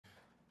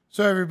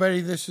So,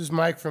 everybody, this is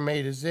Mike from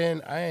A to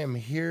Zen. I am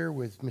here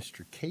with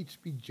Mr.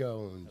 Catesby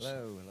Jones.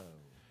 Hello, hello.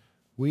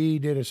 We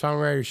did a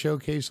songwriter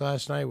showcase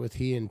last night with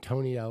he and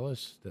Tony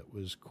Ellis. That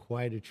was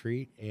quite a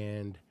treat,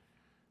 and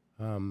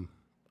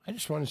I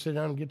just want to sit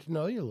down and get to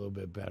know you a little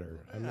bit better.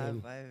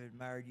 I've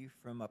admired you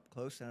from up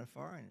close and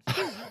afar, and it's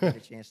nice to get a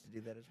chance to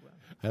do that as well.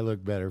 I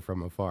look better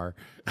from afar.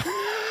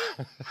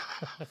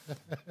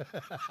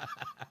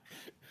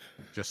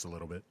 Just a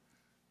little bit.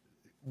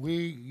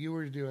 You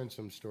were doing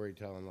some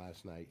storytelling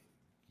last night.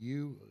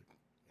 You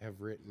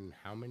have written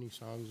how many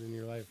songs in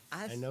your life?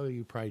 I know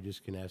you probably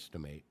just can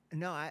estimate.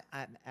 No, I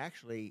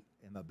actually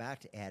am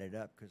about to add it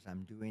up because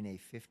I'm doing a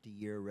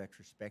 50-year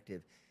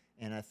retrospective,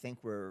 and I think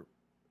we're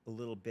a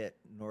little bit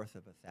north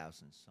of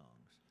 1,000 songs.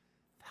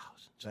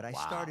 Thousands. But I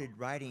started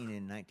writing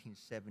in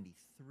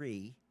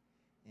 1973,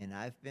 and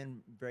I've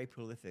been very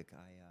prolific.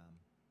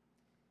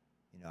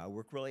 I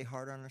work really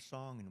hard on a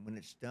song, and when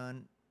it's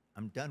done,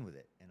 I'm done with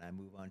it, and I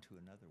move on to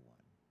another one.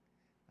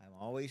 I'm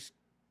always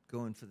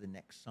going for the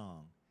next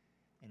song,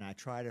 and I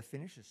try to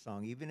finish a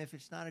song. Even if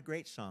it's not a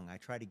great song, I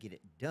try to get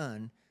it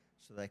done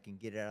so that I can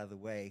get it out of the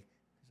way,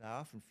 because I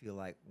often feel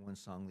like one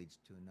song leads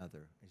to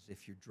another, as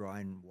if you're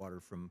drawing water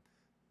from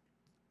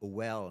a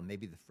well, and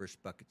maybe the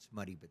first bucket's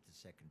muddy, but the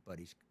second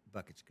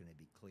bucket's going to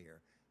be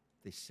clear.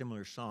 They're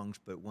similar songs,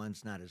 but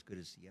one's not as good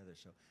as the other,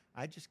 so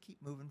I just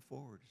keep moving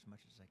forward as much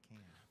as I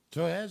can.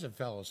 So, as a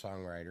fellow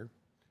songwriter,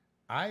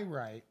 I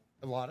write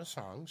a lot of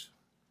songs,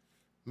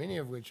 many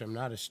of which I'm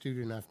not astute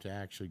enough to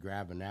actually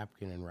grab a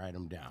napkin and write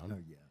them down. Oh,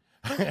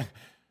 yeah.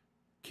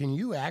 Can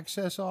you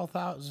access all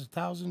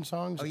thousand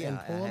songs? Oh, yeah. And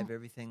I pull have them?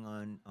 everything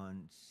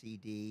on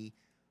CD,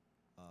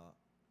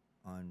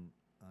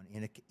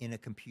 in a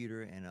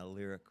computer, and a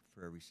lyric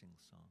for every single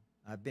song.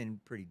 I've been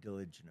pretty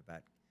diligent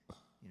about,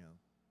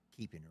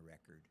 keeping a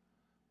record.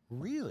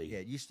 Really? Yeah,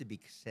 it used to be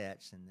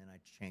cassettes, and then I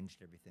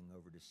changed everything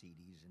over to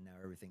CDs, and now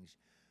everything's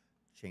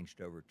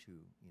changed over to,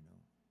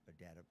 a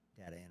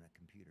data in a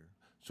computer.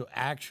 So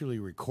actually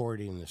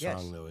recording the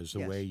Yes. song though is the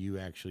Yes. way you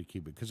actually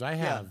keep it. Because I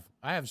Yeah.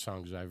 have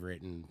songs I've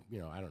written,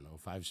 I don't know,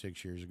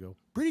 5-6 years ago.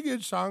 Pretty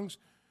good songs.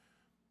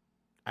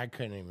 I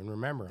couldn't even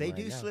remember 'em They right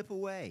do now. slip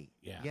away.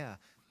 Yeah. Yeah.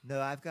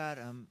 No, I've got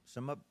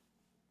some up.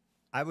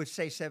 I would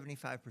say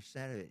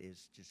 75% of it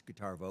is just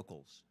guitar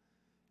vocals,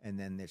 and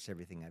then there's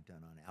everything I've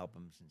done on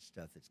albums and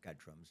stuff that's got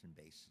drums and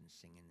bass and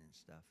singing and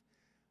stuff.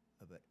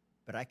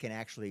 But I can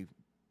actually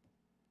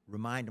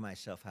remind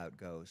myself how it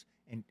goes.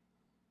 And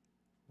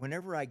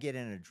whenever I get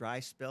in a dry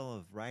spell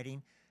of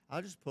writing,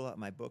 I'll just pull out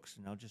my books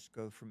and I'll just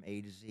go from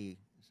A to Z,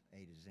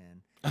 A to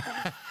Zen,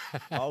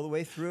 all the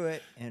way through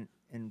it, and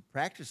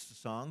practice the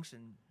songs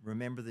and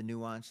remember the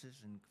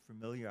nuances and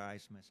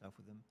familiarize myself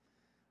with them.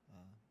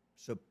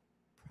 So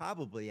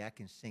probably I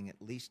can sing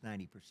at least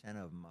 90%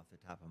 of them off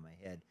the top of my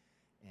head,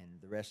 and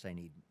the rest I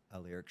need a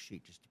lyric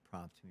sheet just to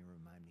prompt me and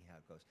remind me how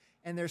it goes.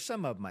 And there's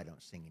some of them I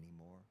don't sing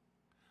anymore.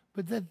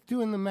 But that's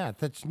doing the math.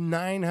 That's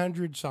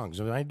 900 songs.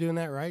 Am I doing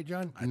that right,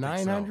 John? I think so.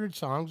 900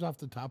 songs off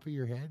the top of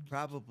your head?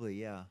 Probably,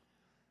 yeah.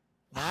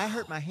 Now, I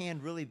hurt my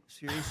hand really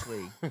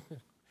seriously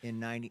in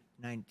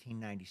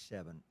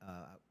 1997.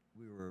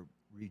 We were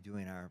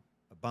redoing a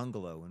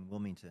bungalow in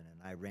Wilmington,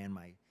 and I ran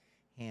my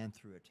hand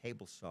through a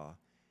table saw.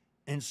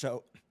 And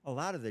so a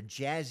lot of the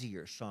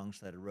jazzier songs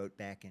that I wrote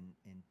back in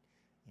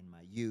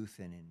my youth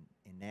and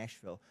in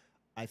Nashville,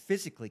 I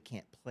physically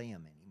can't play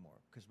them anymore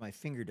because my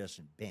finger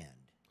doesn't bend.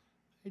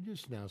 I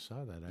just now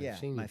saw that. Yeah, I've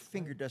seen my you.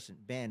 finger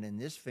doesn't bend,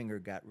 and this finger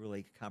got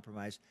really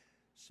compromised.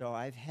 So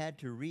I've had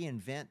to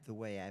reinvent the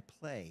way I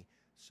play.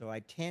 So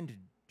I tend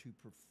to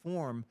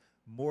perform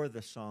more of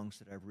the songs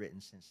that I've written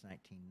since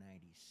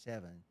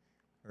 1997,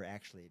 or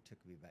actually it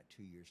took me about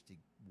 2 years to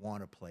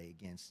want to play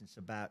again since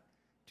about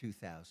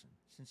 2000.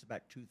 Since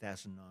about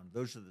 2000 on,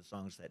 those are the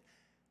songs that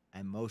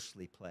I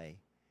mostly play.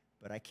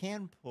 But I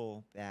can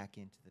pull back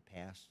into the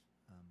past,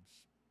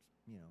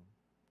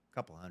 a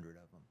couple hundred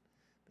of them.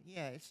 But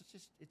yeah, it's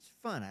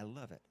fun. I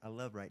love it. I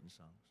love writing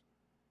songs.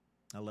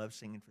 I love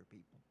singing for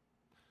people.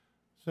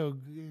 So,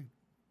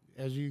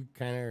 as you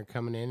kind of are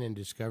coming in and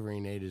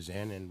discovering A to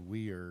Zen, and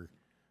we are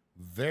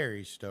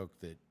very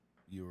stoked that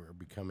you are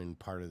becoming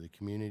part of the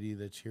community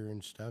that's here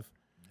and stuff.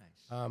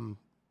 Nice. From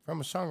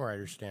a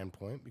songwriter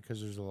standpoint,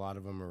 because there's a lot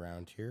of them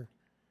around here,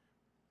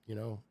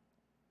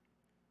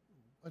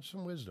 what's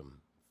some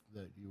wisdom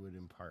that you would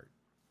impart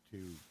to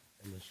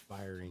an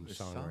aspiring A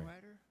songwriter?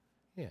 songwriter?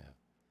 Yeah.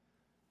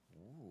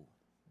 Ooh,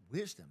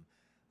 wisdom.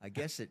 I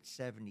guess at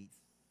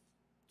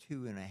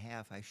 72 and a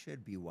half, I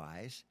should be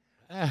wise.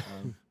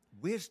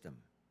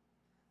 Wisdom.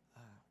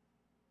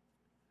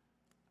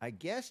 I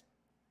guess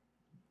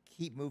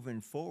keep moving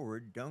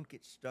forward. Don't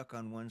get stuck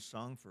on one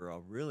song for a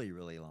really,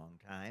 really long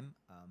time.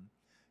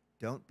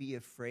 Don't be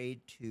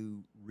afraid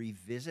to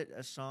revisit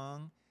a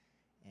song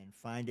and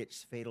find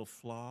its fatal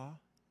flaw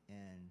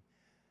and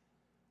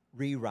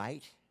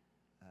rewrite.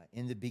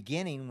 In the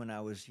beginning, when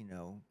I was,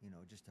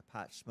 just a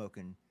pot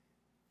smoking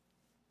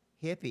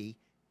hippie,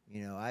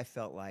 I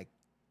felt like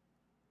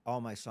all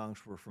my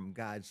songs were from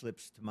God's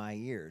lips to my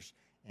ears,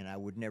 and I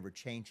would never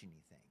change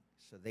anything.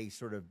 So they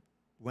sort of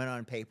went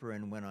on paper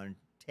and went on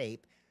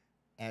tape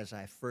as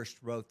I first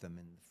wrote them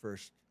in the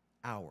first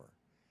hour.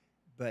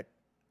 But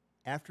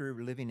after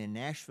living in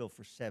Nashville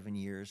for 7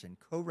 years and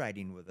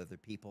co-writing with other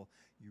people,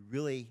 you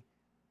really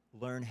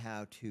learn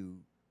how to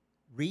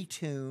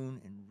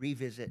retune and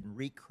revisit and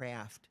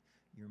recraft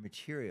your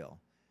material,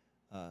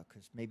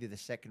 because maybe the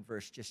second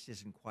verse just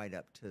isn't quite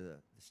up to the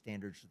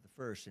standards of the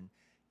first. And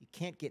you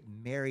can't get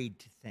married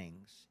to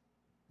things.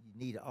 You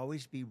need to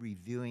always be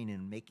reviewing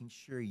and making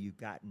sure you've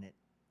gotten it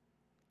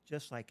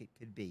just like it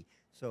could be.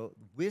 So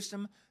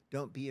wisdom,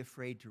 don't be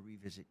afraid to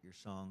revisit your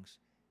songs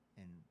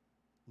and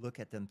look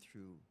at them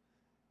through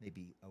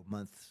maybe a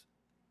month's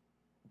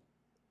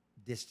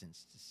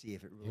distance to see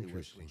if it really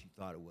was what you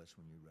thought it was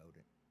when you wrote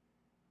it.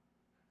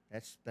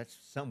 That's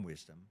some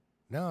wisdom.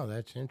 No,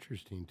 that's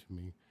interesting to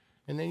me.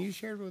 And then you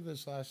shared with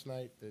us last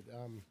night that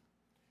I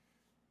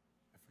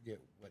forget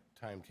what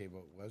timetable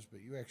it was,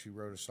 but you actually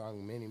wrote a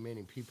song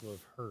many people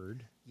have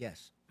heard.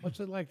 Yes. What's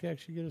it like to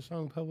actually get a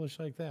song published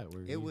like that?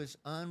 It was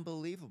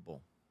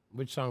unbelievable.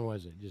 Which song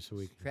was it? Just so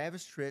we can...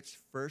 Travis Tritt's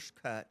first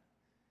cut,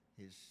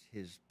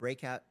 his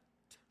breakout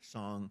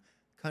song,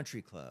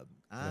 Country Club.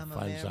 I'm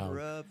a member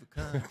of the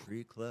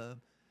country club.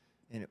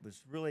 And it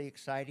was really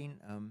exciting.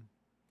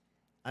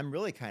 I'm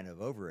really kind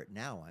of over it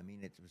now. I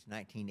mean, it was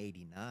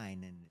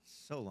 1989, and it's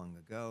so long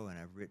ago, and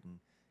I've written,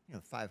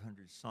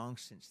 500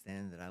 songs since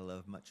then that I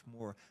love much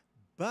more.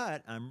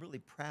 But I'm really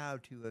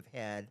proud to have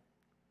had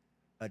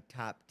a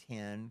top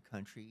 10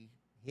 country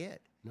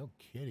hit. No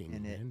kidding,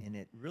 and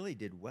it really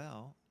did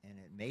well, and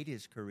it made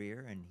his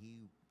career, and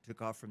he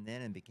took off from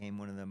then and became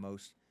one of the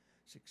most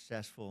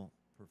successful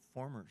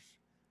performers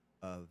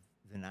of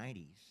the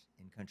 90s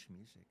in country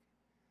music.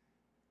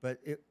 But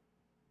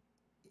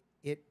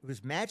it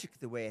was magic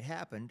the way it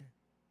happened,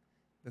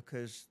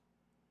 because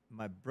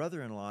my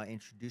brother-in-law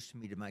introduced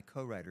me to my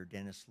co-writer,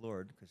 Dennis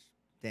Lord, because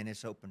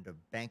Dennis opened a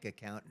bank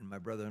account in my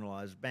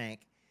brother-in-law's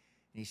bank.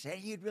 And he said,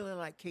 you'd really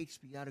like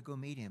Catesby, you ought to go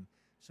meet him.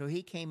 So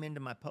he came into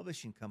my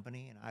publishing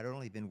company, and I'd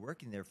only been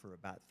working there for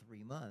about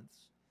 3 months.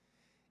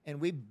 And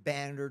we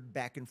bantered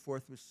back and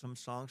forth with some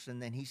songs,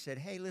 and then he said,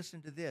 hey,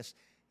 listen to this.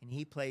 And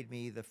he played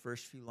me the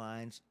first few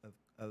lines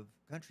of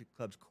Country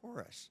Club's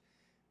chorus.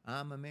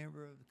 I'm a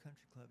member of the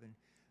country club. And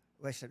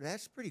I said,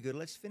 that's pretty good.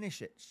 Let's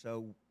finish it.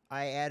 So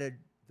I added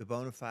the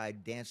bona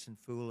fide Dancing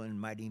Fool and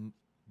Mighty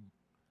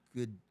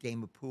Good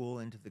Game of Pool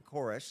into the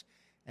chorus.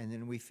 And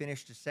then we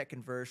finished the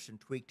second verse and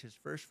tweaked his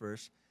first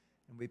verse.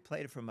 And we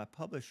played it for my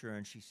publisher,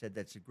 and she said,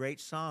 that's a great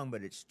song,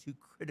 but it's too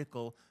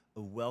critical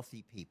of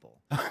wealthy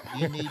people.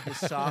 You need to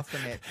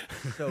soften it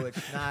so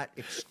it's not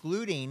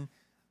excluding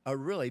a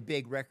really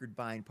big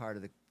record-buying part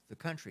of the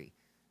country.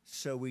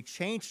 So we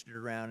changed it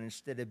around.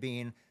 Instead of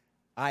being,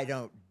 I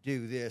don't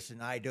do this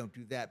and I don't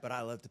do that, but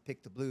I love to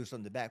pick the blues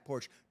on the back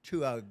porch,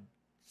 to a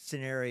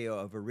scenario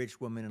of a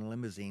rich woman in a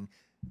limousine,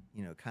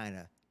 kind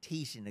of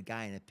teasing a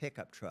guy in a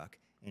pickup truck.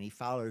 And he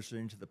follows her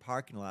into the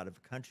parking lot of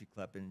a country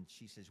club, and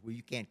she says, well,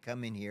 you can't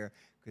come in here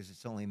because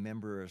it's only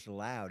members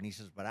allowed. And he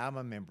says, but I'm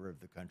a member of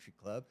the country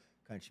club.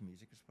 Country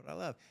music is what I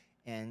love.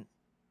 And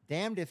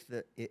damned if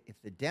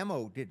the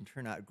demo didn't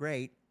turn out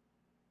great,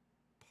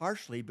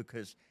 partially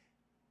because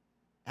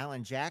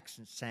Alan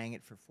Jackson sang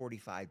it for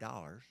 $45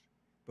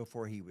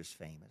 before he was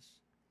famous.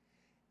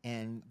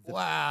 And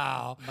my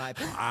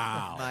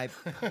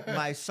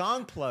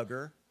song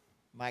plugger,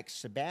 Mike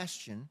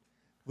Sebastian,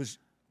 was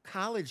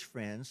college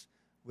friends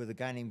with a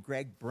guy named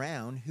Greg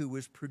Brown, who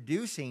was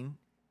producing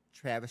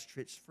Travis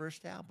Tritt's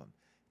first album.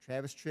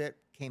 Travis Tritt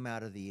came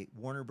out of the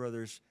Warner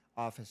Brothers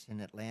office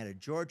in Atlanta,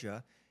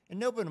 Georgia, and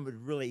nobody was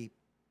really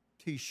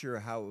too sure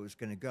how it was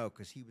going to go,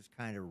 because he was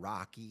kind of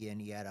rocky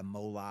and he had a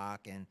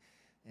mohawk,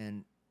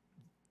 and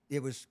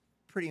it was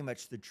pretty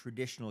much the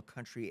traditional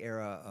country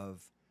era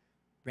of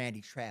Randy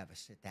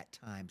Travis at that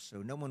time.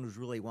 So no one was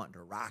really wanting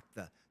to rock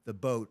the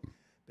boat.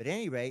 But at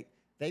any rate,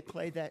 they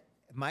played that.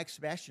 Mike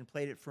Sebastian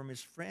played it from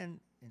his friend,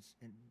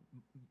 and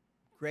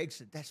Greg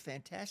said, that's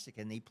fantastic.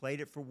 And they played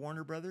it for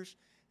Warner Brothers,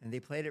 and they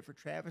played it for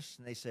Travis,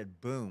 and they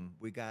said, boom,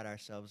 we got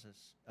ourselves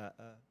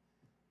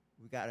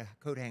we got a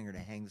coat hanger to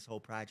hang this whole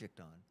project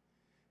on.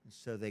 And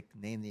so they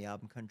named the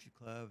album Country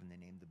Club, and they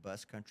named the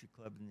bus Country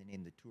Club, and they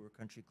named the tour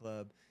Country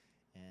Club,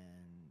 and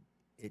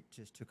it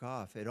just took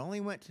off. It only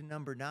went to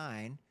number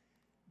 9,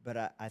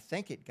 but I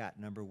think it got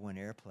number 1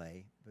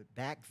 airplay. But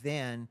back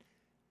then,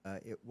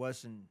 it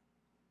wasn't,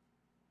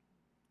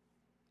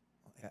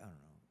 I don't know,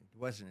 it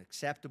wasn't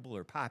acceptable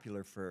or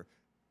popular for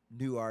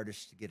new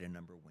artists to get a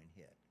number 1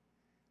 hit.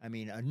 I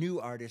mean, a new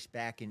artist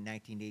back in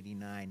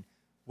 1989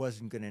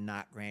 wasn't going to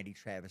knock Randy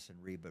Travis and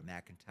Reba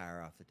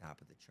McEntire off the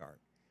top of the chart.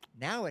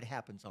 Now it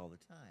happens all the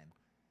time,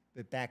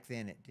 but back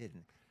then it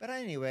didn't. But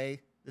anyway,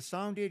 the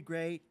song did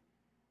great.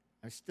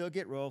 I still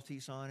get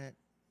royalties on it.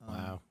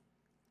 Wow.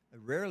 I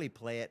rarely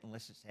play it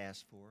unless it's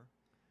asked for,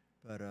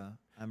 but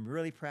I'm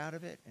really proud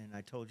of it. And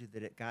I told you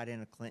that it got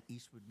in a Clint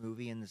Eastwood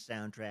movie in the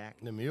soundtrack.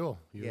 The Mule.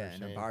 Yeah,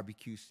 in a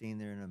barbecue scene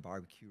there in a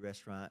barbecue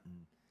restaurant, and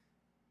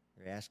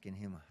they're asking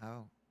him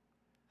how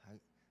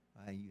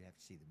you have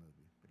to see the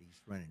movie, but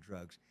he's running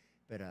drugs.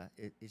 but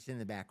it's in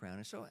the background.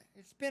 And so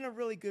it's been a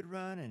really good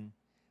run, and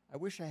I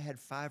wish I had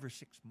 5 or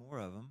 6 more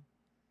of them.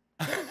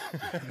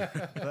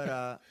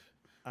 But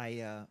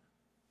I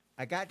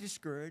got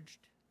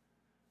discouraged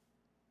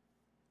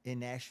in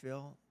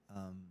Nashville.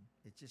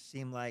 It just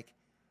seemed like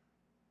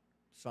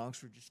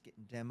songs were just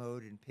getting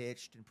demoed and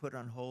pitched and put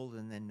on hold,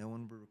 and then no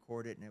one would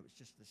record it, and it was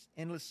just this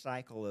endless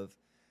cycle of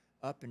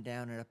up and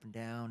down and up and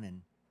down.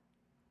 And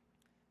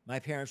my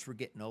parents were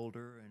getting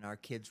older, and our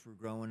kids were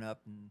growing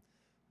up, and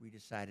we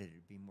decided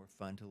it'd be more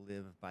fun to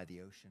live by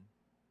the ocean.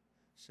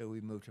 So we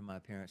moved to my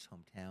parents'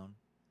 hometown,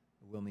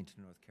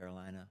 Wilmington, North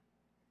Carolina,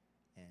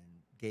 and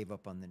gave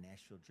up on the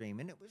Nashville dream.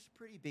 And it was a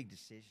pretty big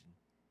decision,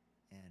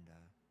 and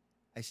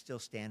I still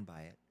stand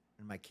by it.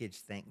 And my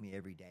kids thank me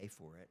every day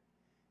for it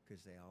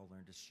because they all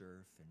learned to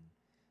surf, and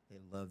they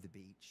love the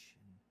beach.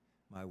 And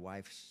my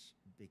wife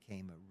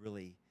became a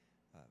really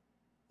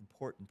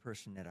important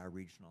person at our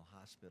regional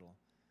hospital,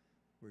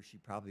 where she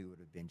probably would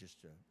have been just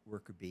a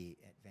worker bee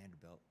at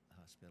Vanderbilt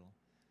Hospital.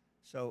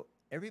 So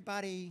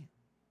everybody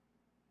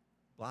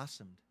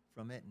blossomed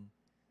from it, and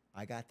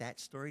I got that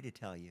story to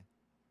tell you.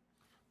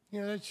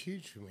 You know, that's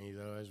huge for me,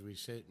 though, as we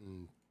sit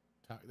and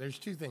talk. There's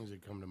two things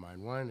that come to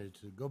mind. One is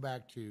to go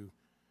back to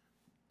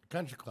the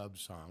country club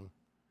song.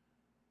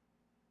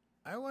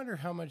 I wonder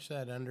how much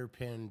that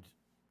underpinned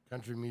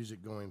country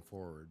music going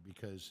forward,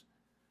 because,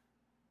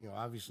 you know,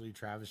 obviously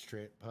Travis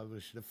Tritt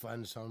published a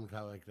fun song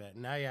like that.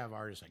 And now you have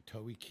artists like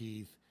Toby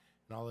Keith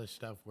and all this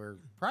stuff, where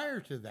prior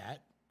to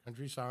that,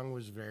 country song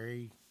was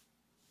very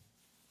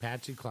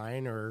Patsy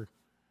Cline or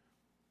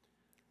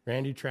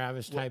Randy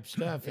Travis type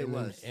stuff. It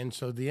was. And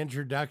so the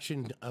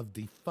introduction of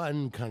the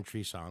fun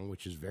country song,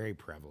 which is very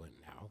prevalent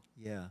now.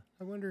 Yeah.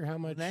 I wonder how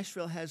much.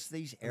 Nashville has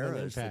these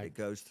eras that it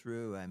goes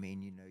through. I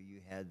mean, you know,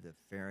 you had the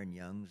Farron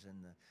Youngs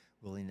and the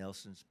Willie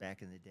Nelsons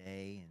back in the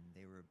day, and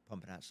they were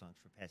pumping out songs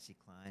for Patsy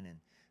Cline and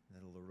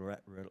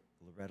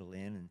Loretta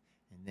Lynn. And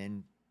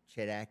then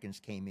Chet Atkins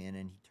came in,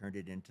 and he turned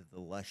it into the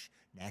lush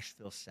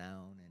Nashville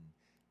sound. And,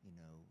 you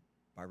know,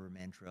 Barbara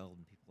Mandrell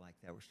and people like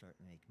that were starting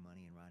to make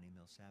money, and Ronnie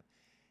Millsap.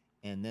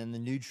 And then the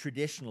new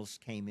traditionals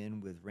came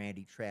in with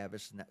Randy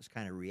Travis, and that was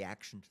kind of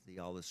reaction to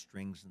all the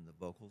strings and the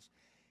vocals.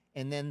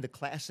 And then the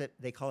class,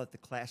 they call it the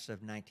class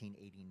of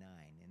 1989,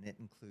 and it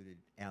included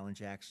Alan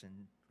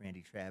Jackson,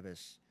 Randy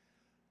Travis,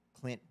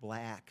 Clint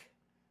Black,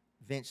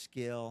 Vince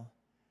Gill.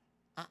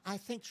 I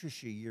think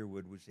Trisha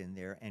Yearwood was in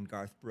there, and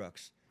Garth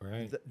Brooks.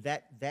 Right.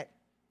 That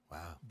wow.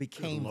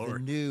 became the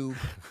new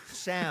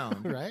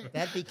sound. Right.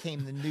 That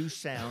became the new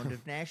sound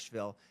of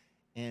Nashville,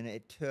 and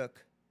it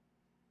took.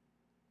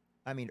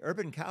 I mean,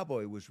 Urban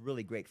Cowboy was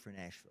really great for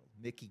Nashville.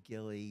 Mickey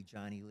Gilley,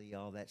 Johnny Lee,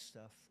 all that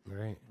stuff.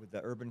 Right. With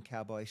the Urban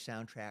Cowboy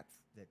soundtrack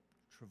that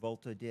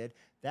Travolta did.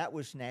 That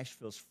was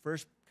Nashville's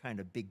first kind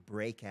of big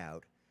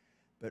breakout.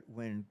 But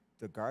when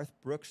the Garth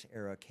Brooks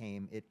era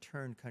came, it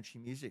turned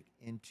country music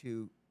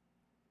into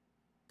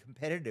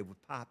competitive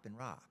with pop and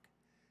rock.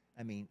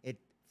 I mean,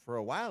 for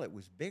a while it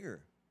was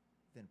bigger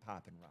than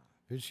pop and rock.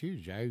 It's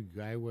huge.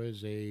 I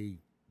was a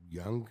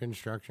young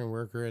construction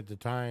worker at the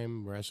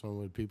time, wrestling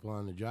with people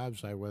on the job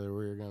site, whether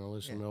we were going to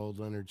listen to old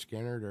Leonard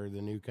Skinner or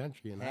the new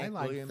country. And Hank I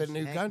liked Williams, the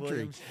new Hank country.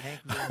 Williams,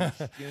 Hank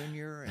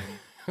Williams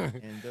Jr.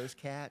 and those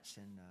cats,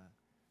 and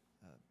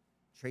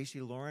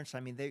Tracy Lawrence. I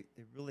mean, they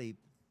really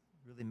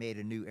made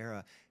a new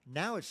era.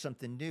 Now it's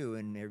something new,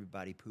 and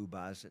everybody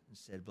poo-bahs it and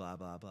said blah,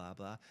 blah, blah,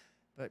 blah.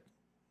 But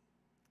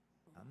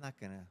I'm not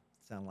going to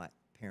sound like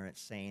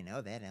parents saying,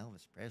 oh, that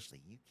Elvis Presley,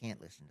 you can't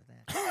listen to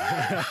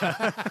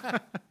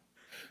that.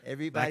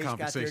 Everybody's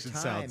got their time,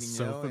 sounds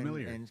you know, so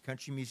familiar. and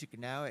country music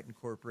now, it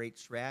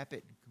incorporates rap,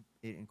 it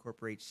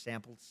incorporates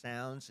sampled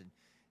sounds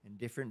and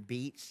different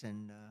beats,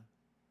 and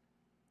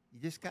you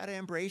just got to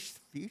embrace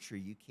the future.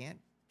 You can't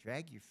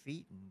drag your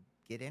feet and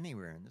get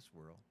anywhere in this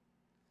world.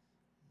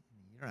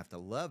 You don't have to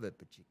love it,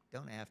 but you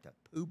don't have to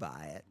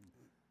poo-bah it.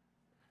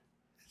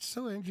 It's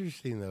so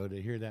interesting, though,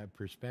 to hear that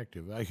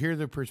perspective. I hear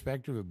the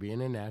perspective of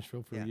being in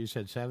Nashville for, you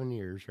said 7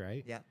 years,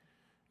 right? Yeah.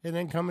 And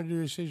then coming to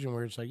a decision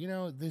where it's like, you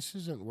know, this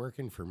isn't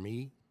working for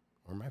me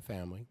or my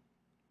family.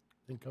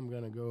 I think I'm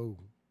going to go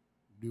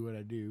do what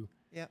I do.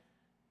 Yeah.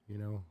 You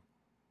know,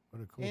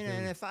 what a cool And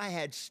thing. if I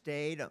had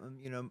stayed,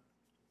 you know,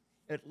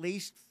 at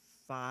least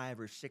 5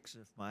 or 6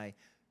 of my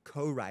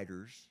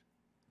co-writers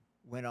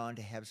went on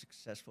to have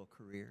successful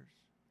careers.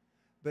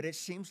 But it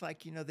seems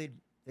like, you know, they'd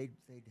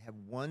have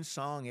one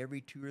song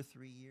every 2 or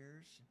 3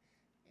 years,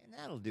 and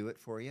that'll do it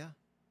for you.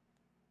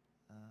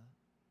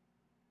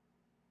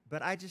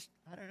 But I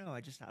don't know.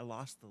 I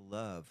lost the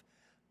love.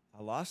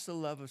 I lost the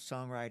love of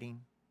songwriting.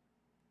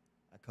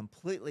 I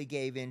completely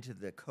gave into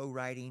the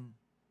co-writing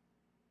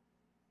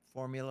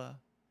formula,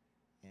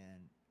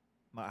 and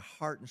my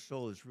heart and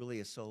soul is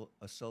really a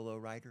solo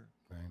writer.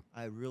 Right.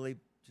 I really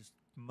just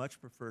much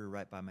prefer to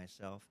write by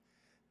myself,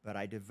 but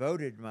I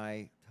devoted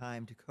my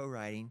time to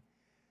co-writing,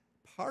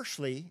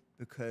 partially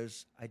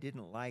because I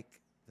didn't like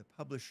the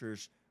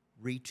publishers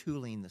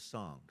retooling the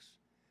songs.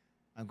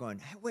 I'm going,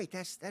 hey, wait,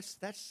 that's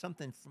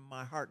something from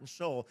my heart and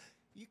soul.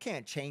 You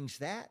can't change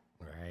that.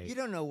 Right. You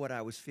don't know what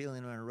I was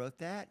feeling when I wrote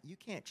that. You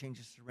can't change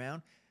this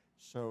around.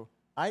 So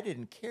I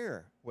didn't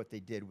care what they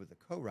did with the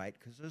co-write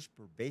because those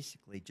were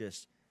basically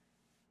just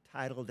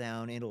title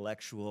down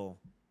intellectual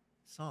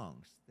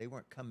songs. They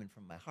weren't coming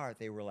from my heart.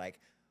 They were like,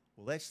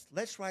 well,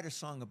 let's write a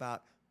song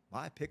about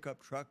my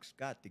pickup truck's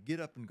got to get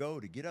up and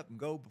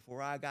go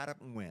before I got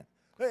up and went.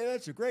 Hey,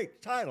 that's a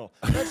great title.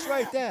 Let's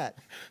write that.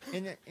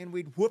 And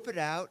we'd whoop it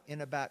out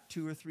in about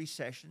 2 or 3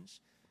 sessions,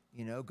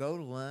 go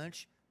to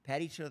lunch,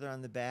 pat each other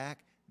on the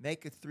back,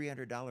 make a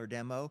 $300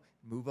 demo,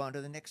 move on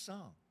to the next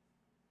song,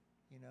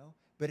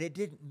 But it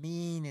didn't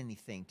mean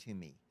anything to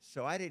me.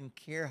 So I didn't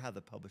care how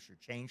the publisher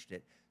changed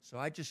it. So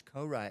I just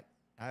co-write.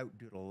 I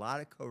did a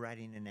lot of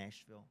co-writing in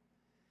Nashville.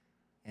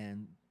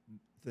 And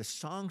the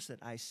songs that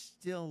I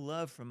still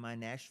love from my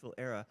Nashville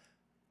era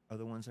are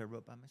the ones I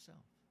wrote by myself.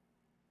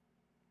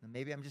 Now,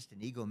 maybe I'm just an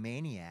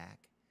egomaniac,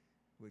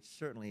 which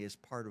certainly is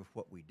part of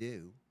what we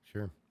do.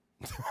 Sure.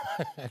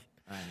 I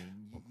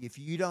mean, if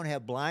you don't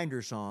have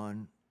blinders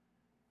on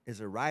as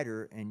a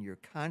writer and you're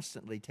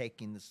constantly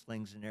taking the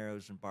slings and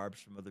arrows and barbs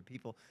from other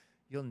people,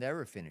 you'll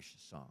never finish a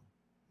song.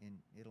 And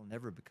it'll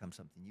never become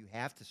something. You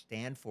have to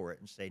stand for it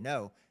and say,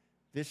 no,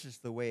 this is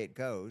the way it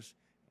goes,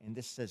 and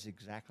this says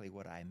exactly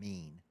what I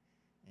mean.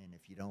 And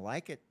if you don't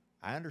like it,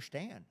 I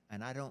understand,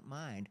 and I don't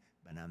mind,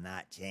 but I'm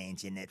not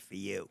changing it for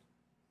you.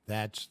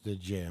 That's the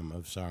gem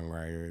of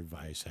songwriter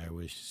advice I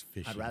was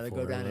fishing I'd rather for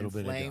go down a in little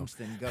bit flames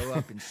ago. than go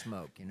up in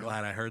smoke.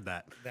 Glad I heard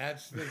that.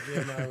 That's the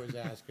gem I was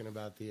asking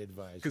about the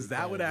advice. Because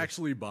that would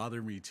actually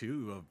bother me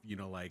too. Of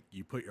like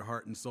you put your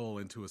heart and soul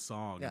into a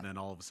song, and then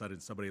all of a sudden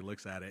somebody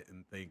looks at it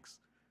and thinks,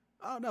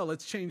 "Oh no,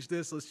 let's change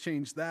this, let's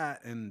change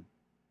that," and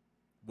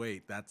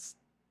wait, that's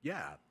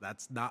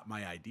not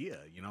my idea.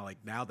 Like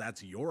now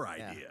that's your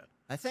idea.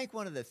 I think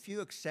one of the few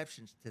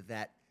exceptions to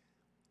that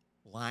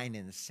line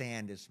in the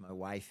sand is my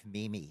wife,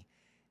 Mimi.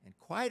 And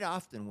quite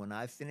often when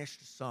I've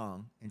finished a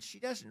song, and she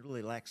doesn't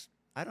really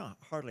I don't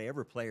hardly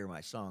ever play her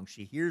my songs.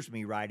 She hears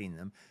me writing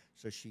them,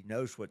 so she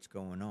knows what's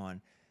going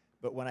on.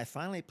 But when I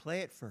finally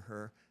play it for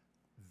her,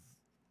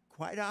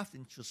 quite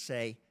often she'll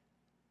say,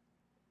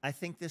 I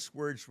think this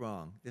word's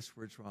wrong. This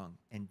word's wrong.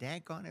 And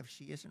daggone if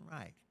she isn't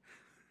right.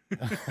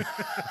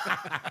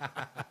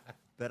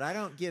 But I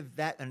don't give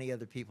any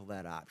other people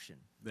that option.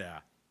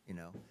 Yeah.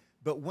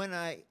 But when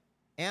I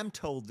am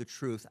told the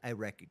truth, I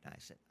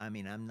recognize it. I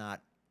mean, I'm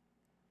not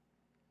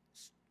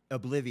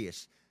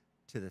oblivious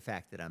to the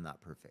fact that I'm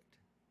not perfect.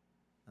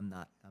 I'm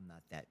not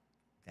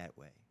that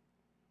way.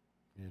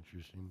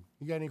 Interesting.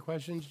 You got any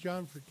questions,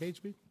 John, for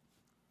Catesby?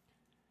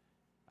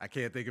 I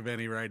can't think of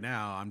any right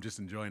now. I'm just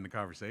enjoying the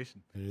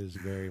conversation. It is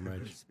very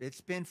much. It's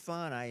been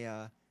fun.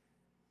 I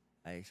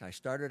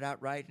started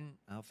out writing.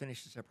 I'll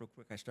finish this up real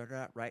quick. I started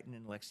out writing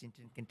in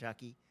Lexington,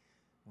 Kentucky.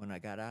 When I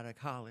got out of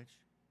college,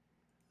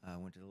 I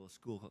went to a little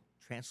school called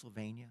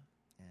Transylvania,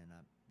 and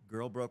a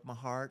girl broke my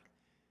heart.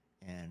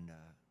 And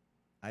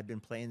I'd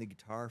been playing the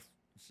guitar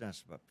since I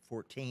was about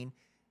 14,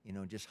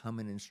 just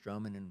humming and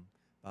strumming and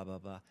blah, blah,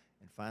 blah.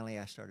 And finally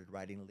I started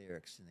writing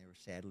lyrics, and they were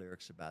sad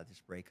lyrics about this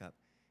breakup.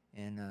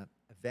 And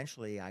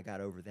eventually I got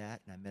over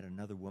that, and I met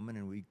another woman,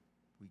 and we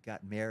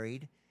got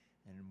married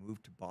and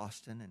moved to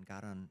Boston and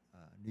got on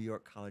New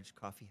York College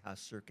coffee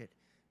house circuit,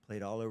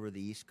 played all over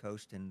the East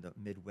Coast and the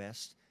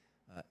Midwest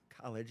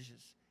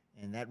colleges.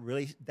 And that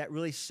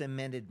really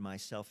cemented my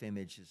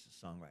self-image as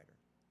a songwriter,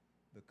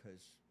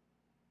 because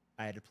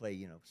I had to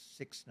play,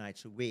 6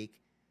 nights a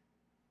week,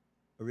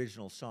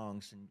 original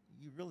songs, and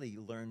you really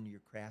learn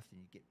your craft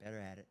and you get better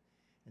at it.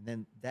 And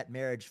then that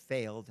marriage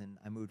failed, and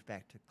I moved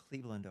back to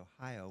Cleveland,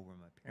 Ohio, where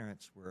my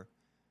parents were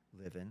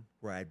living,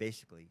 where I had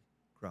basically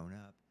grown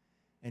up,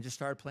 and just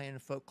started playing in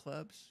folk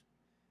clubs.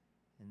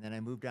 And then I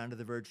moved down to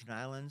the Virgin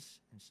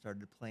Islands and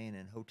started playing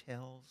in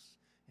hotels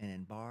and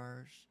in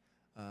bars.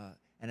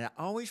 And I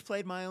always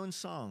played my own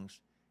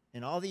songs.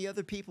 And all the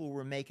other people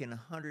were making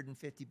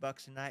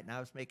 $150 a night, and I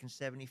was making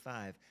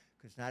 $75,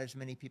 because not as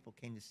many people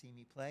came to see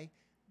me play.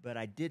 But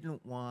I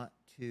didn't want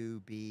to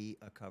be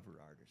a cover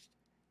artist.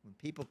 When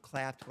people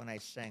clapped when I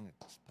sang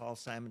a Paul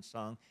Simon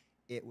song,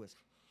 it was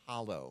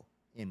hollow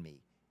in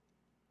me.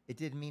 It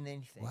didn't mean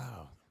anything.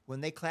 Wow. When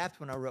they clapped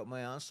when I wrote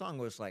my own song,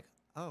 it was like,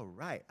 oh,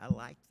 right, I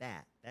like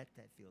that. That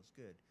feels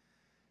good.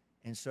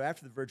 And so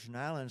after the Virgin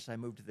Islands, I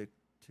moved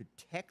to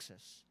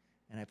Texas,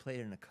 and I played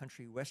in a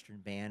country western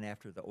band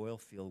after the oil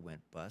field went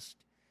bust,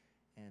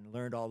 and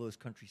learned all those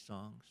country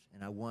songs.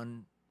 And I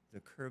won the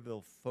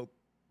Kerrville Folk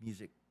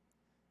Music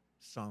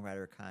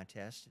Songwriter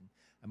Contest. And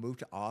I moved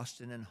to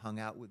Austin and hung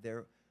out with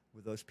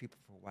those people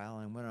for a while,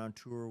 and went on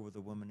tour with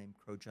a woman named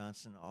Crow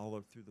Johnson all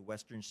over through the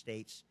western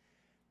states.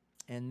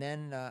 And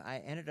then I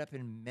ended up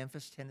in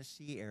Memphis,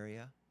 Tennessee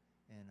area,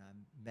 and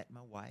I met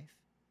my wife.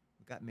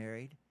 We got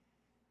married,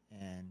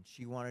 and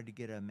she wanted to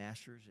get a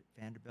master's at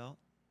Vanderbilt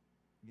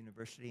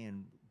University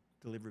and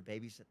deliver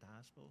babies at the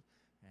hospital.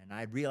 And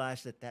I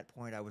realized at that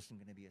point I wasn't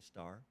going to be a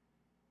star.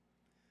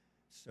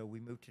 So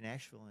we moved to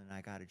Nashville, and I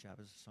got a job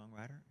as a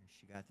songwriter, and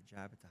she got the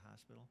job at the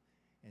hospital.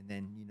 And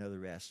then you know the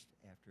rest.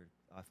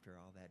 After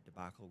all that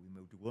debacle, we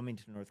moved to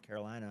Wilmington, North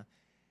Carolina,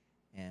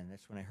 and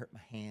that's when I hurt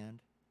my hand.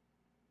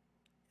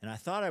 And I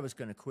thought I was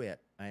going to quit.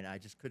 I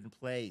just couldn't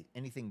play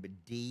anything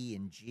but D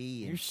and G.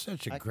 You're And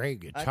such a great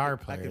guitar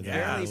player. I could there.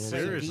 barely Yeah, play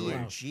seriously. D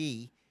and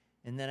G.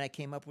 And then I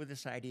came up with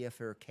this idea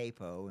for a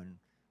capo, and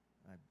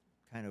I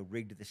kind of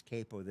rigged this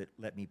capo that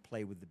let me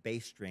play with the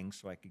bass string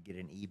so I could get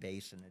an E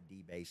bass and a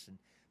D bass, and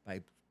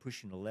by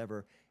pushing a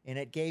lever. And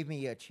it gave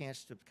me a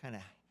chance to kind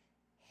of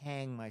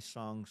hang my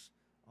songs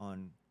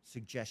on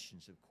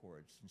suggestions of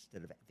chords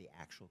instead of the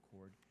actual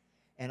chord.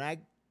 And I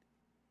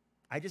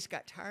just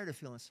got tired of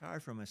feeling sorry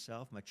for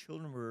myself. My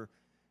children were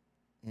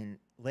in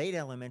late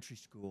elementary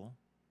school,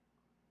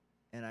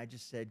 and I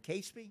just said,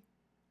 Catesby,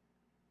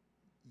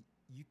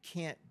 you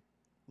can't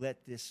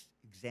let this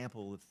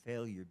example of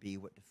failure be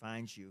what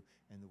defines you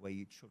and the way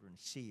your children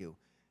see you.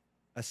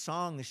 A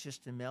song is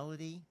just a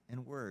melody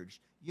and words.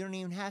 You don't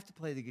even have to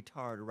play the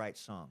guitar to write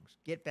songs.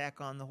 Get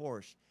back on the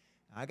horse.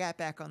 I got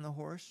back on the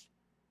horse,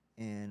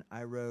 and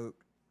I wrote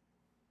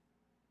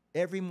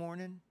every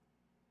morning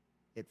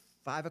at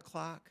 5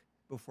 o'clock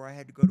before I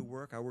had to go to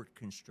work. I worked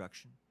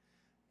construction.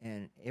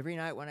 And every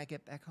night when I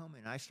get back home,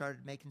 and I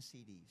started making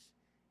CDs.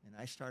 And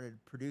I started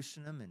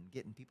producing them and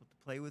getting people to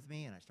play with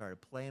me, and I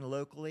started playing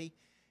locally.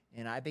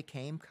 And I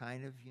became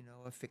kind of,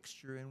 a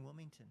fixture in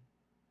Wilmington.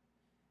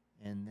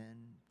 And then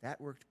that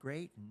worked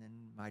great. And then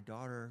my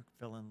daughter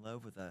fell in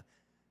love with a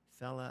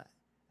fella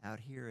out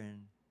here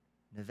in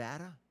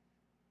Nevada.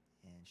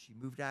 And she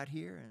moved out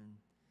here, and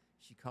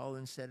she called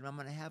and said, I'm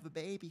going to have a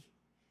baby.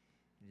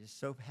 It just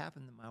so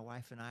happened that my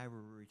wife and I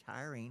were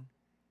retiring.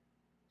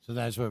 So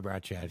that's what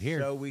brought you out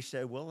here. So we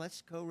said, well,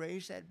 let's go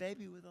raise that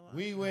baby with a lot.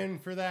 We win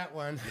for that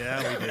one.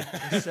 Yeah, we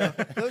did. So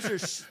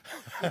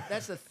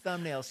that's a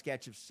thumbnail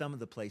sketch of some of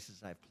the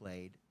places I've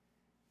played.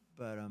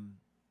 But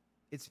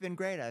it's been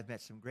great. I've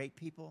met some great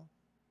people.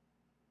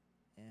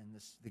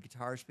 And the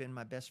guitar's been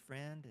my best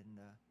friend. And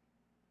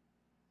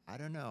I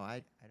don't know.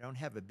 I don't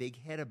have a big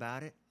head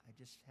about it. I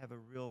just have a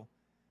real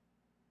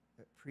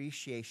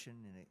appreciation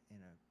and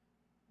a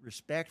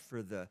respect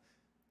for the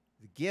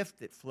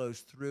gift that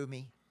flows through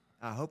me.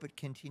 I hope it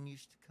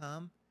continues to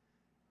come.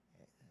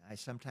 I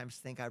sometimes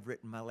think I've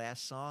written my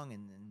last song,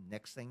 and then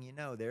next thing you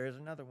know, there is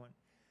another one.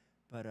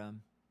 But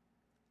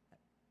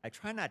I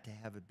try not to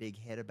have a big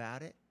head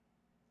about it,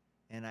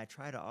 and I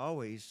try to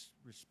always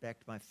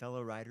respect my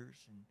fellow writers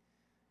and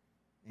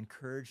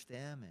encourage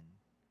them and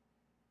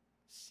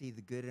see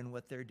the good in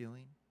what they're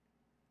doing.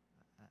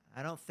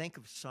 I don't think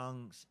of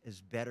songs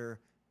as better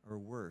or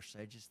worse.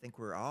 I just think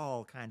we're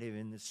all kind of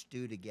in the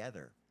stew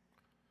together.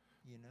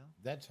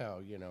 That's how,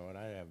 and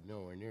I have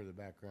nowhere near the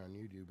background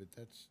you do, but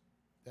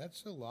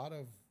that's a lot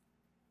of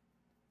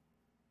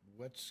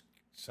what's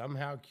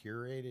somehow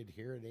curated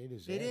here at A to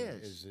Z. It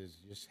is. Is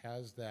just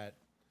has that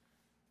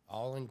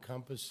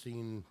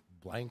all-encompassing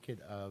blanket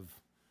of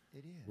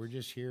It is. we're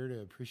just here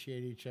to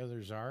appreciate each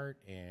other's art,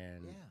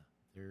 and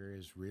there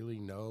is really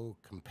no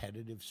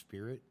competitive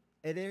spirit.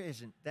 There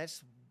isn't.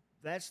 That's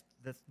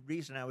the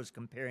reason I was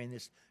comparing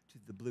this to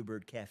the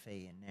Bluebird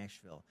Cafe in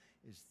Nashville.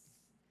 Is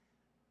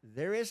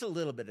there is a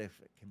little bit of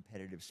a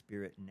competitive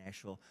spirit in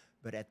Nashville,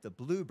 but at the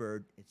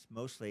Bluebird, it's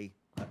mostly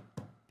a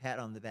pat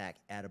on the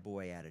back,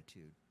 attaboy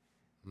attitude.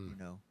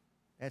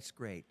 That's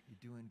great.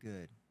 You're doing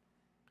good.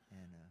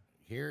 And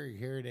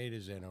Here at A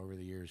to Z over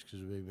the years,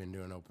 because we've been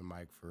doing open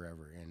mic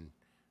forever, and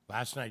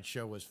last night's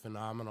show was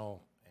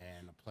phenomenal.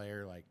 And a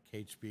player like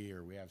Catesby,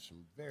 or we have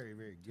some very,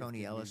 very good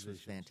Tony Ellis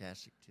musicians. was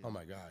fantastic too. Oh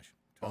my gosh,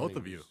 Both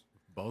Tony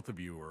of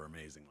you were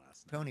amazing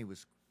last night. Tony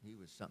was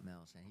something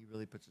else, and he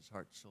really puts his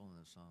heart and soul in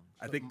those songs.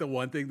 I think the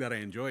one thing that I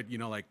enjoyed,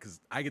 because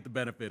I get the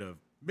benefit of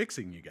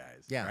mixing you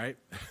guys, Yeah. right?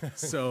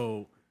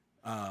 So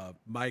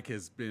Mike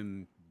has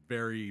been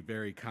very,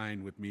 very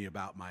kind with me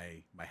about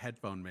my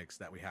headphone mix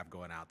that we have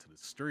going out to the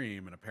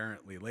stream, and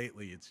apparently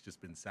lately it's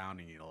just been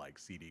sounding, like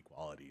CD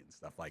quality and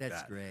stuff like that.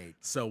 That's great.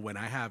 So when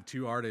I have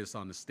two artists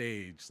on the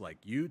stage like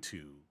you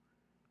two,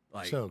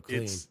 like So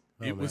clean.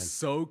 it was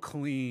so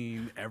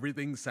clean,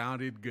 everything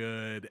sounded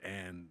good,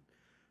 and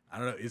I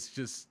don't know, it's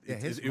just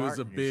it was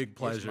a big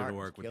pleasure to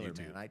work with you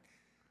two.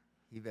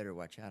 He better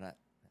watch out. I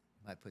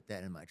might put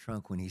that in my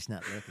trunk when he's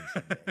not looking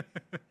someday.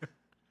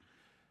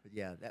 But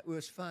yeah, that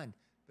was fun.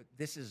 But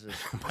this is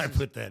I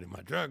put that in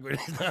my truck when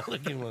he's not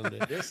looking one day.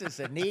 this is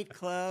a neat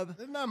club.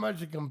 There's not much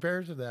that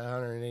compares to that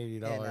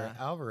 $180 And,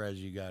 Alvarez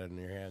you got in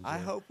your hands. I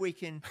there. hope we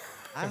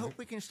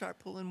can start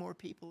pulling more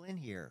people in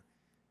here.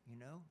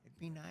 It'd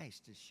be nice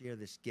to share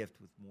this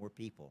gift with more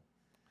people.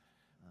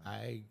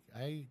 I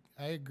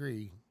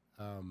agree.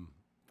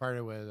 Part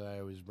of what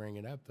I was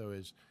bringing up though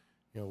is,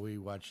 we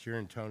watched your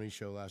and Tony's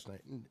show last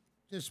night, and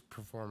just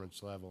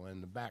performance level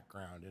and the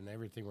background and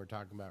everything we're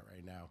talking about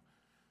right now.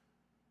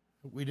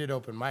 We did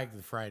open mic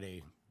the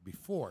Friday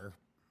before,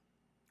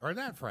 or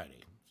that Friday,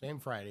 same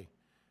Friday.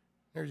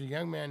 There's a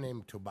young man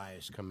named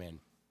Tobias come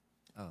in.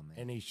 Oh man!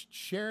 And he's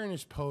sharing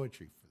his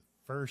poetry for the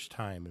first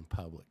time in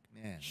public.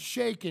 Man.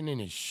 Shaking in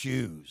his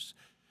shoes.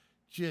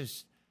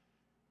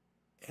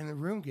 And the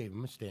room gave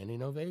him a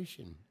standing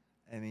ovation.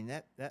 I mean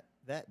that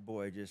that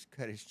boy just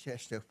cut his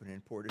chest open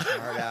and poured his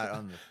heart out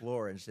on the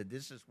floor and said,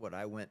 "This is what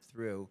I went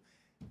through,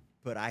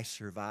 but I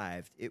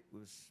survived." It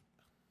was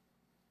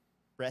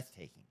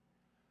breathtaking.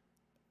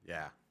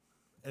 Yeah.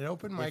 An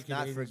open mic. If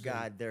not for Aiden's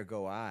God, there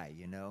go I.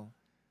 You know.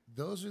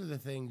 Those are the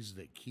things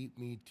that keep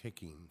me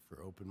ticking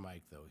for open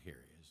mic, though.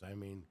 Here is, I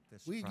mean,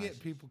 we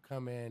get people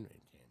come in and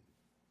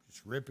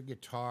just rip a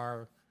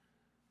guitar,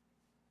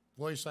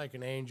 voice like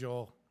an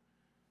angel.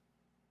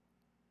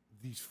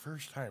 These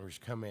first timers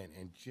come in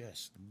and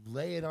just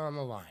lay it on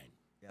the line.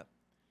 Yep.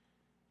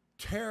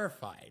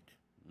 Terrified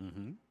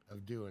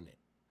of doing it.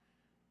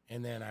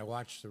 And then I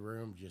watch the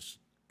room just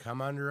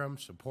come under them,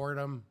 support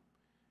them.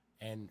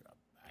 And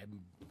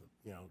I'm,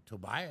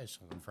 Tobias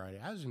on Friday,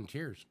 I was in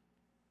tears.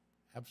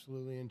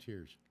 Absolutely in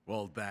tears.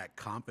 Well, that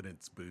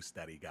confidence boost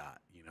that he got,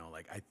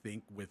 like I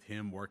think with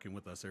him working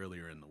with us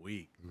earlier in the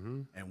week,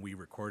 and we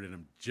recorded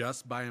him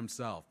just by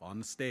himself on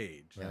the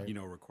stage, Right.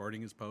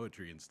 Recording his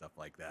poetry and stuff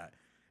like that.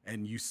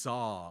 And you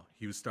saw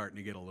he was starting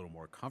to get a little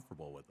more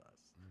comfortable with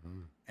us.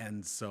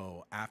 And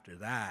so after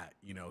that,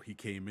 he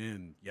came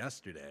in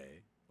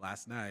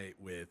last night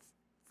with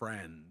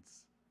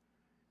friends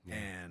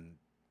and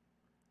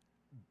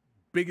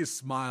biggest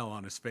smile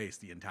on his face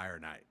the entire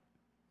night.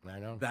 I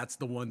know. That's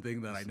the one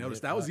thing that I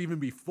noticed. lit That was up. even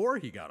before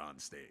he got on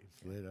stage.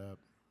 It's lit up.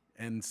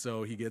 And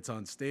so he gets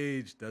on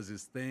stage, does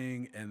his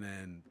thing, and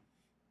then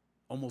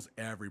almost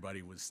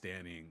everybody was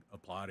standing,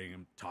 applauding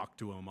him, talked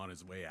to him on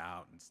his way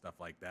out and stuff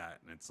like that.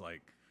 And it's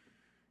like,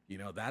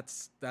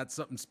 that's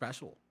something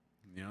special,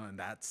 and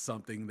that's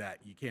something that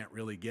you can't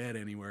really get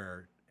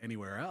anywhere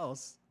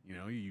else.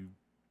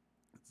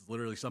 It's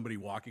literally somebody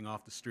walking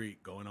off the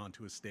street, going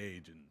onto a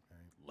stage and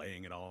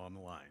laying it all on the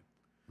line.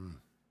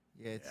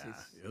 Yeah,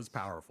 It was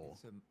powerful.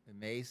 It's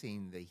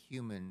amazing the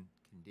human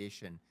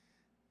condition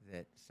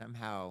that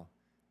somehow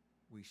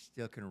we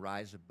still can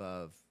rise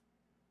above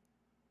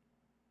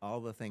all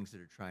the things that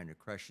are trying to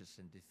crush us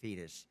and defeat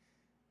us,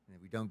 and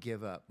that we don't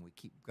give up and we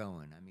keep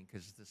going. I mean,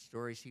 because the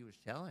stories he was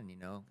telling,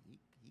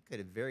 he could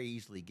have very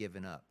easily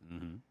given up.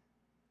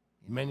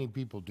 Many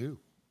people do.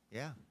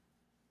 Yeah,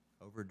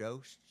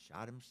 overdosed,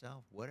 shot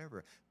himself,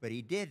 whatever, but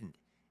he didn't,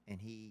 and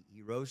he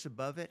rose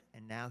above it,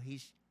 and now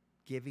he's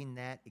giving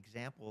that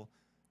example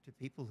to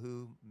people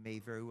who may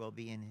very well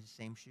be in his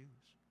same shoes.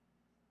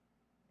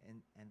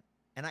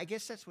 And I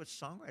guess that's what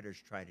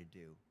songwriters try to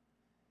do.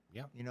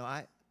 Yeah.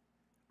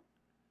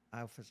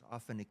 I was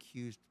often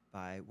accused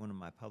by one of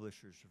my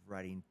publishers of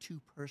writing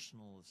too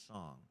personal a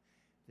song,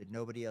 that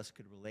nobody else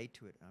could relate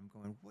to it. I'm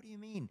going, what do you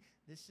mean?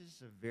 This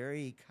is a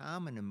very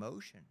common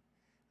emotion.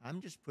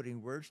 I'm just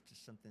putting words to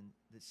something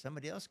that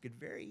somebody else could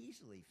very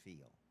easily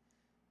feel.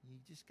 You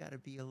just got to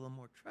be a little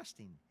more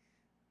trusting.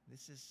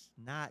 This is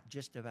not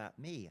just about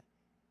me.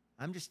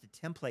 I'm just a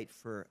template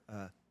for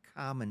a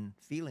common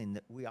feeling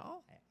that we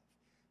all have.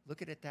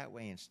 Look at it that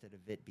way instead of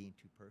it being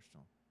too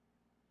personal.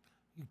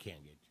 You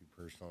can't get too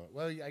personal.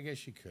 Well, I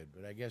guess you could,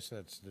 but I guess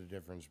that's the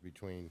difference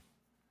between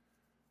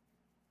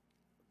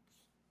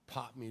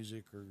pop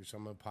music or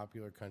some of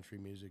popular country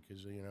music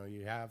is,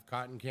 you have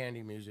cotton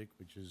candy music,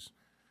 which is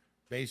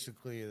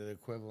basically the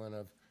equivalent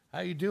of, how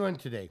you doing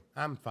today?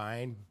 I'm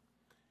fine.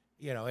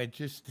 It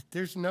just,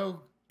 there's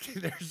no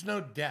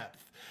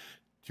depth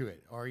to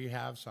it. Or you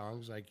have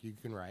songs like You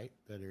Can Write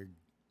that are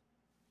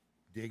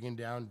digging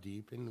down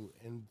deep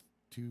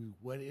into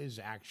what is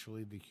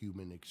actually the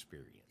human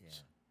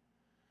experience.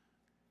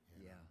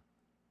 Yeah.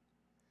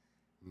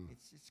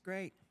 It's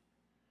great.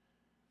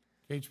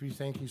 HB,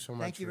 thank you so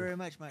much. Thank you very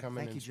much, Mike. Coming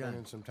Thank and you, John.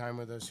 spending some time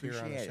with us here on a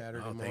Appreciate it.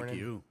 Saturday Oh, morning. thank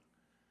you.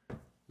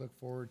 Look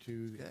forward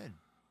to Good.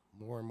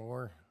 more and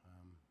more.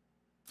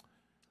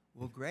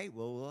 Well, great.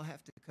 Well, we'll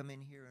have to come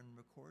in here and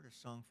record a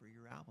song for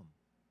your album.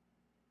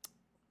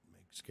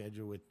 Make a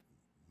schedule with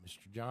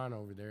Mr. John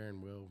over there,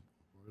 and we'll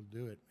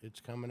do it. It's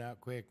coming out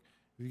quick.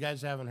 If you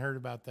guys haven't heard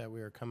about that,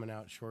 we are coming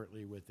out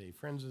shortly with a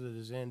Friends of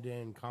the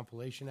Zen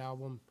compilation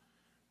album.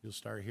 You'll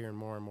start hearing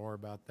more and more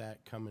about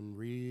that coming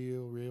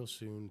real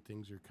soon.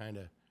 Things are kind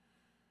of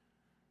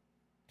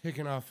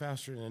taking off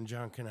faster than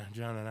John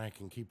and I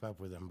can keep up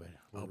with them,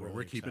 but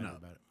we're keeping excited up.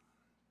 about it.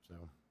 So,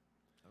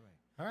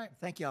 All right.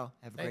 Thank y'all.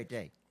 Have a great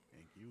day.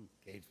 Thank you.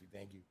 Catesby,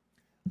 thank you.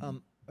 Are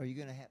they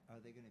going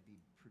to be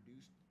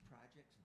produced